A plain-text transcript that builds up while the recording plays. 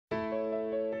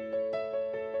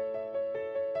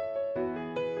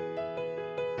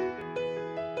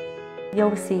You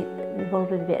always say the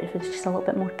world would be better if there was just a little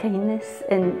bit more kindness,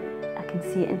 and I can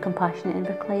see it in Compassionate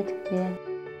Inverclyde, yeah.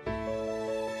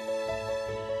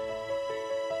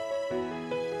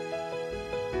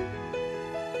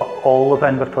 All of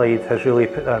Inverclyde has really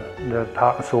put their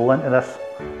heart and soul into this.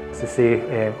 To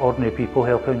say ordinary people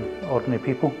helping ordinary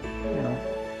people, you know.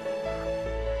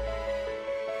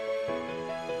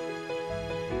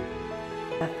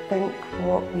 I think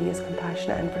what we as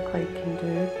Compassionate Inverclyde can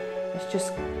do is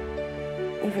just,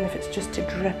 even if it's just to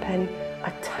drip in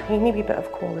a tiny wee bit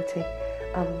of quality,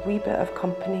 a wee bit of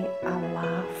company, a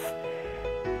laugh,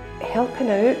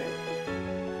 helping out.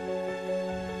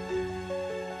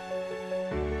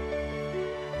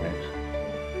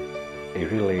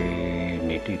 It's really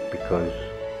needed because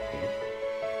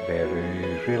there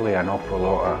is really an awful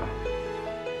lot of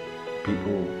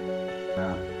people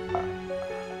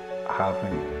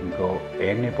haven't got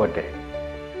anybody.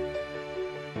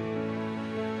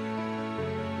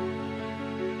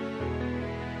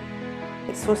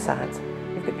 It's so sad.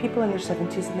 You've got people in their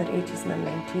 70s and their 80s and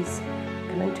their 90s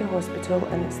come into hospital,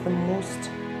 and it's the most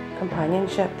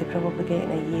companionship they probably get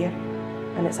in a year,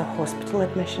 and it's a hospital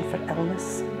admission for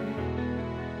illness.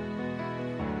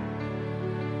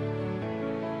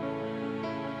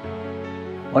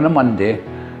 On a Monday,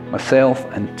 myself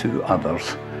and 2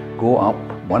 others go up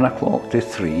 1 o'clock to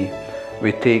 3.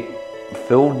 We take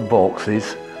filled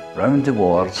boxes round the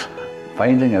wards,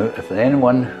 finding out if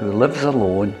anyone who lives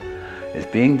alone is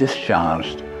being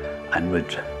discharged and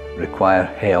would require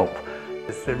help.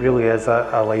 It really is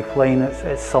a lifeline.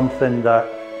 It's something that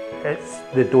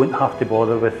they don't have to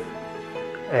bother with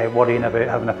worrying about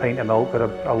having a pint of milk or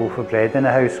a loaf of bread in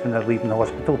the house when they're leaving the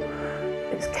hospital.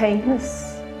 It's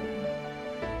kindness.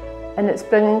 And it's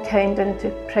bringing kind into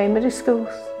primary schools.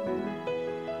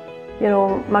 You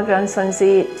know, my grandson's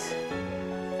 8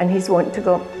 and he's wanting to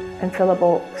go up and fill a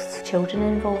box. Children are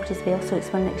involved as well, so it's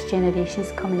when next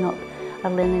generations coming up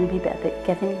are learning a wee bit about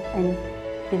giving and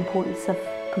the importance of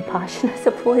compassion, I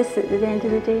suppose, at the end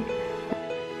of the day.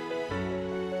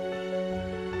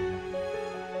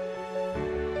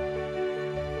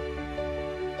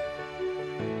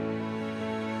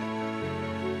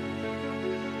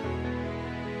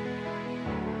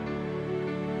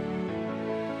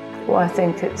 Well, I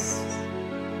think it's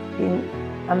been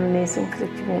amazing for the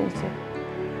community.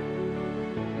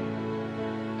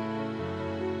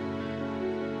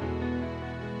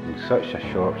 In such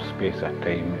a short space of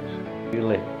time, it's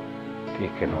really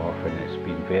taken off, and it's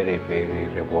been very, very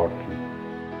rewarding.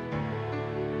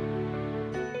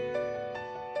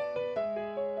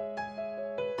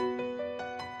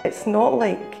 It's not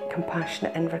like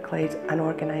Compassionate Inverclyde, an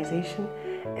organisation,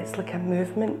 it's like a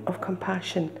movement of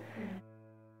compassion.